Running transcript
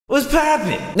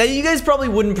poppin'? Now, you guys probably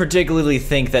wouldn't particularly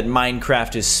think that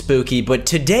Minecraft is spooky, but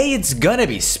today it's gonna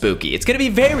be spooky. It's gonna be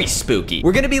very spooky.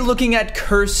 We're gonna be looking at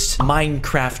cursed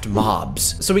Minecraft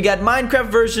mobs. So we got Minecraft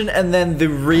version and then the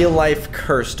real-life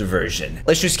cursed version.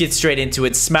 Let's just get straight into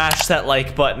it. Smash that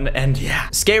like button and yeah.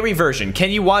 Scary version.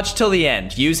 Can you watch till the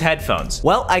end? Use headphones.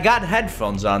 Well, I got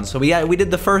headphones on, so we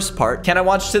did the first part. Can I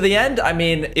watch to the end? I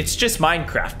mean, it's just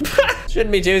Minecraft.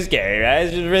 Shouldn't be too scary, right?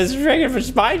 It's just freaking for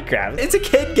Minecraft. It's a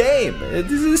kid game.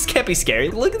 This can't be scary.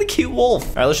 Look at the cute wolf.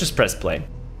 All right, let's just press play.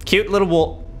 Cute little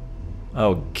wolf.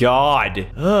 Oh, God.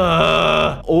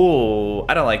 Oh,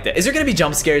 I don't like that. Is there gonna be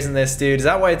jump scares in this, dude? Is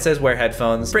that why it says wear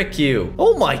headphones? Frick you.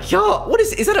 Oh my God. What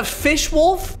is that a fish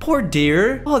wolf? Poor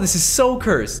deer. Oh, this is so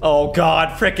cursed. Oh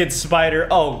God, frickin' spider.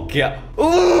 Oh God.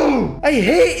 Ooh, I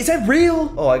hate, is that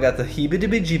real? Oh, I got the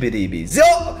heebie-dibby-jeebie-deebies.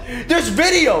 Oh, there's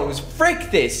videos. Frick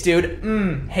this, dude.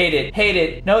 Hate it, hate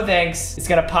it. No thanks. It's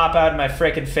gonna pop out in my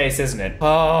frickin' face, isn't it?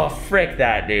 Oh, frick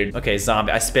that, dude. Okay,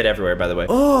 zombie. I spit everywhere, by the way.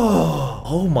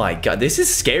 Oh my God. This is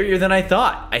scarier than I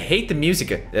thought. I hate the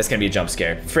music. That's gonna be a jump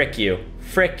scare. Frick you.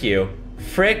 Frick you.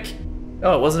 Frick.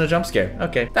 Oh, it wasn't a jump scare.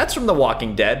 Okay. That's from The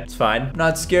Walking Dead. It's fine.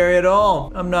 Not scary at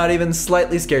all. I'm not even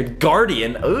slightly scared.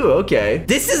 Guardian. Ooh, okay.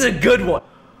 This is a good one.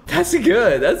 That's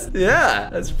good.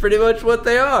 That's pretty much what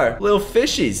they are. Little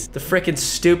fishies. The frickin'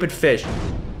 stupid fish.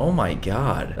 Oh my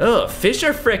God. Ugh, fish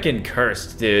are frickin'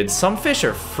 cursed, dude. Some fish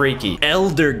are freaky.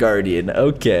 Elder Guardian.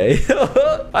 Okay.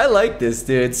 I like this,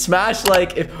 dude. Smash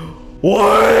like if...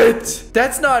 What?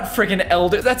 That's not freaking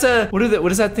elder. That's a, what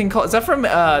is that thing called? Is that from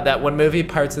that one movie,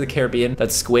 Pirates of the Caribbean?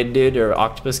 That squid dude or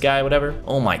octopus guy, whatever.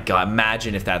 Oh my God,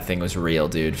 imagine if that thing was real,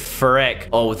 dude. Frick.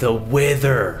 Oh, the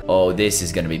wither. Oh, this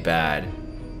is gonna be bad.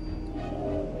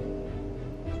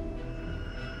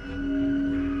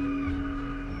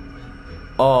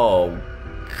 Oh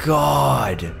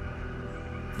God.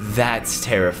 That's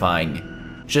terrifying.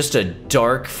 Just a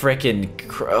dark frickin'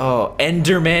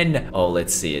 Enderman. Oh,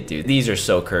 let's see it, dude. These are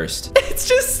so cursed. It's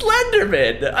just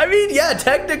Slenderman. I mean, yeah,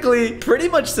 technically pretty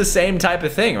much the same type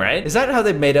of thing, right? Is that how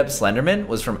they made up Slenderman?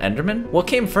 Was from Enderman? What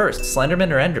came first, Slenderman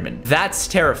or Enderman? That's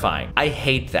terrifying. I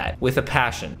hate that with a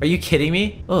passion. Are you kidding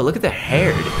me? Oh, look at the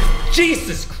hair, dude.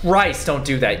 Jesus Christ, don't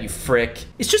do that, you frick.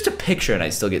 It's just a picture and I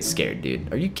still get scared,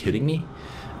 dude. Are you kidding me?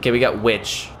 Okay, we got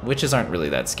witch. Witches aren't really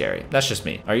that scary. That's just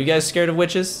me. Are you guys scared of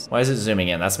witches? Why is it zooming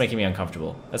in? That's making me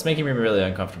uncomfortable. That's making me really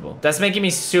uncomfortable. That's making me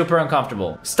super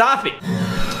uncomfortable. Stop it.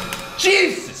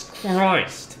 Jesus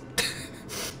Christ.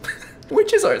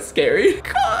 Witches aren't scary.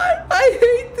 God, I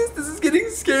hate this. This is getting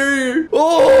scarier.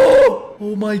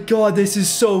 Oh my God, this is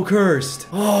so cursed.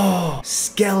 Oh,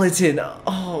 skeleton.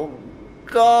 Oh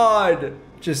God.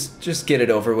 Just get it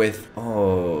over with.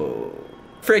 Oh.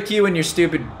 Frick you and your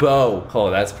stupid bow.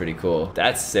 Oh, that's pretty cool.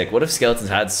 That's sick. What if skeletons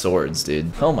had swords,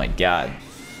 dude? Oh my God.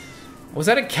 Was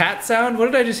that a cat sound? What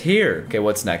did I just hear? Okay,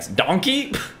 what's next?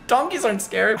 Donkey? Donkeys aren't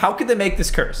scary. How could they make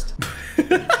this cursed?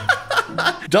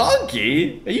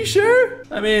 Donkey? Are you sure?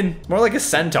 I mean, more like a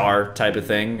centaur type of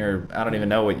thing, or I don't even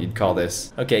know what you'd call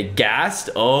this. Okay, ghast.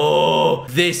 Oh,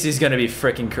 this is gonna be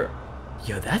freaking cursed.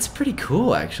 Yo, that's pretty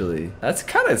cool, actually. That's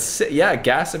kind of sick. Yeah,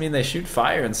 gas, I mean, they shoot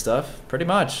fire and stuff, pretty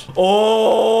much.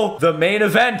 Oh, the main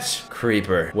event.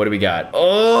 Creeper. What do we got?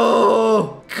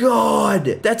 Oh, God.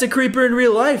 That's a creeper in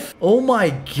real life. Oh,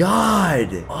 my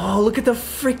God. Oh, look at the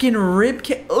freaking rib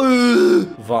cage.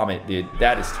 Vomit, dude.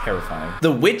 That is terrifying.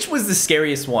 The witch was the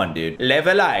scariest one, dude.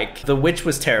 Level like. The witch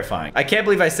was terrifying. I can't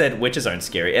believe I said witches aren't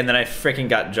scary, and then I freaking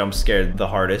got jump scared the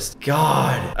hardest.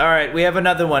 God. All right, we have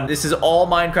another one. This is all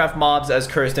Minecraft mobs as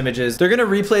cursed images. They're gonna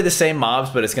replay the same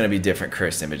mobs, but it's gonna be different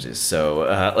cursed images.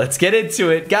 So let's get into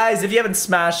it. Guys, if you haven't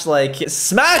smashed like,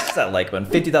 smash that like button.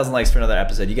 50,000 likes for another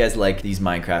episode. You guys like these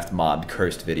Minecraft mob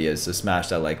cursed videos, so smash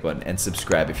that like button and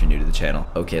subscribe if you're new to the channel.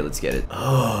 Okay, let's get it.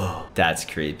 Oh, that's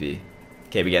creepy.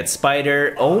 Okay, we got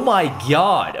spider. Oh my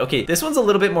God. Okay, this one's a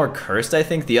little bit more cursed, I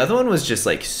think. The other one was just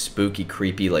like spooky,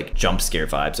 creepy, like jump scare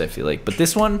vibes, I feel like. But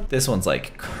this one's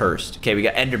like cursed. Okay, we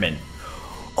got Enderman.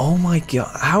 Oh my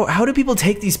God, how do people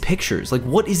take these pictures? Like,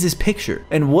 what is this picture?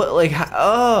 And what, like,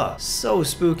 oh, so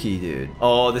spooky, dude.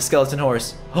 Oh, the skeleton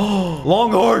horse. Oh,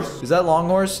 long horse. Is that long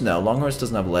horse? No, long horse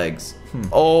doesn't have legs.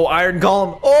 Oh, iron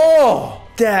golem. Oh,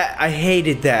 that, I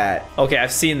hated that. Okay,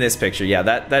 I've seen this picture. Yeah,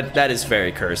 that is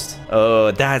very cursed.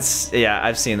 Oh, that's, yeah,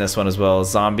 I've seen this one as well.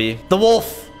 Zombie. The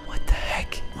wolf. What the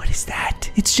heck? What is that?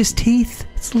 It's just teeth.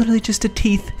 It's literally just a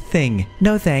teeth thing.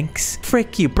 No thanks.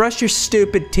 Frick you. Brush your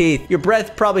stupid teeth. Your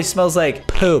breath probably smells like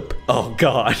poop. Oh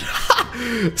God.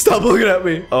 Stop looking at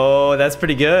me. Oh, that's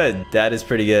pretty good. That is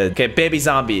pretty good. Okay, baby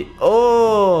zombie.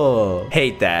 Oh,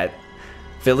 hate that.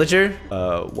 Villager?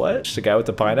 What? Just a guy with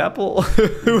the pineapple?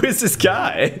 Who is this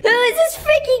guy? Who is this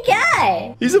freaky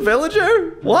guy? He's a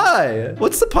villager? Why?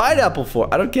 What's the pineapple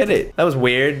for? I don't get it. That was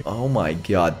weird. Oh my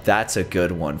god, that's a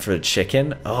good one for the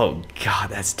chicken. Oh god,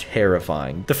 that's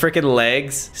terrifying. The freaking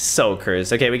legs, so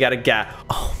cursed. Okay, we got a guy.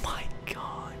 Oh my god.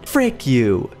 Frick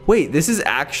you. Wait, this is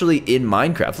actually in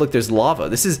Minecraft. Look, there's lava.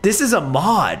 This is a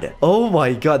mod. Oh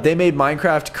my god, they made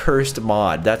Minecraft cursed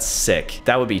mod. That's sick.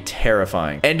 That would be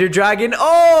terrifying. Ender dragon.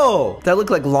 Oh, that looked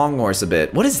like Longhorse a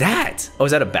bit. What is that? Oh,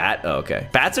 is that a bat? Oh, okay.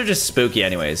 Bats are just spooky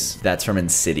anyways. That's from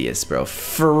Insidious, bro.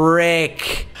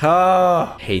 Frick.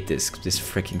 Oh, hate this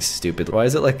freaking stupid. Why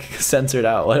is it like censored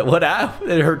out? What out?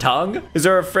 Her tongue? Is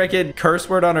there a freaking curse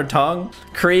word on her tongue?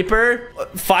 Creeper?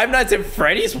 Five Nights at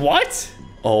Freddy's? What?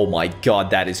 Oh my god,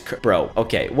 that is bro.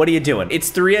 Okay, what are you doing? It's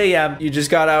 3 a.m. You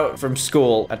just got out from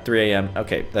school at 3 a.m.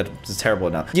 Okay, that's terrible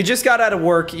now. You just got out of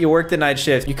work. You work the night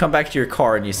shift. You come back to your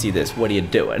car and you see this. What are you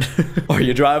doing? Are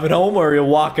you driving home or are you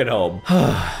walking home?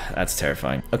 That's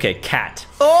terrifying. Okay, cat.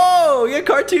 Oh, you got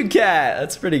cartoon cat.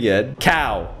 That's pretty good.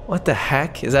 Cow. What the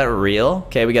heck? Is that real?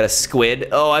 Okay, we got a squid.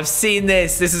 Oh, I've seen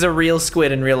this. This is a real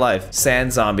squid in real life.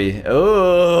 Sand zombie.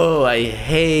 Oh, I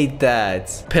hate that.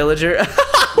 Pillager.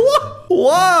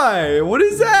 Why? What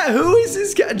is that? Who is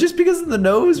this guy? Just because of the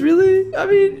nose, really? I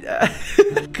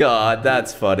mean, god,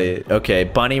 that's funny. Okay,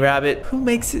 bunny rabbit. Who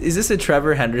makes it? Is this a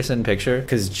Trevor Henderson picture?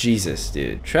 Because Jesus,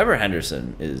 dude. Trevor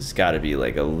Henderson is gotta be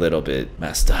like a little bit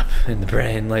messed up in the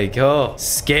brain. Like, oh,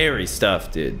 scary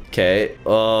stuff, dude. Okay.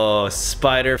 Oh,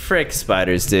 spider. Frick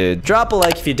spiders, dude. Drop a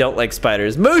like if you don't like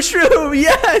spiders. Mushroom,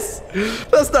 yes!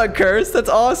 That's not cursed. That's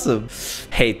awesome.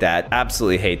 Hate that.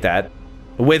 Absolutely hate that.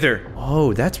 Wither.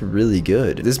 Oh, that's really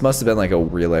good. This must have been like a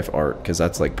real life art because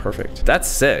that's like perfect. That's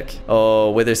sick.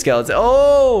 Oh, wither skeleton.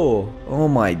 Oh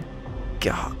my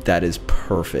god. That is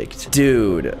perfect.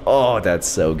 Dude. Oh, that's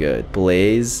so good.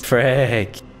 Blaze.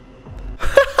 Frick.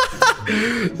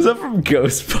 Is that from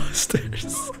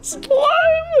Ghostbusters?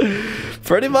 What?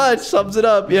 Pretty much sums it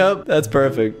up. Yep, that's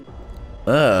perfect.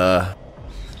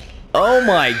 Oh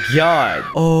my god.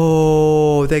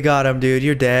 Oh, they got him, dude.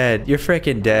 You're dead. You're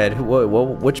freaking dead.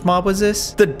 Which mob was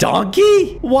this? The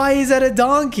donkey? Why is that a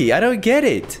donkey? I don't get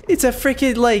it. It's a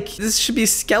freaking, like, this should be a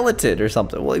skeleton or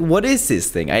something. Like, what is this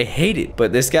thing? I hate it.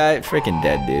 But this guy, freaking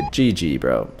dead, dude. GG,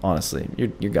 bro. Honestly,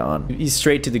 you're gone. He's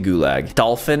straight to the gulag.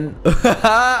 Dolphin.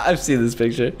 I've seen this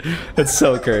picture. That's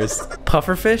so cursed.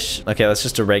 Pufferfish? Okay, that's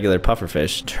just a regular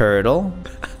pufferfish. Turtle.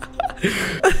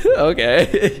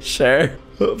 Okay, sure.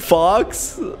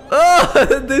 Fox?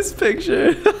 Oh, this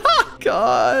picture.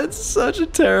 God, it's such a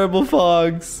terrible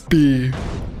fox. Bee.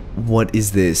 What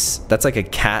is this? That's like a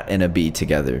cat and a bee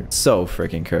together. So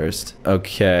freaking cursed.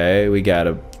 Okay, we got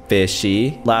a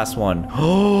fishy. Last one.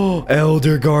 Oh,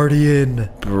 Elder Guardian.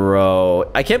 Bro,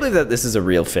 I can't believe that this is a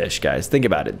real fish, guys. Think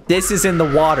about it. This is in the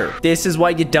water. This is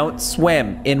why you don't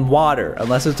swim in water.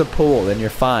 Unless it's a pool, then you're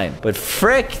fine. But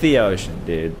frick the ocean,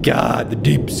 dude. God, the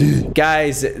deep sea.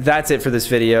 Guys, that's it for this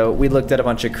video. We looked at a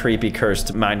bunch of creepy,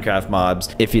 cursed Minecraft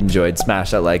mobs. If you enjoyed,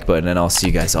 smash that like button, and I'll see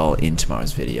you guys all in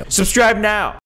tomorrow's video. Subscribe now.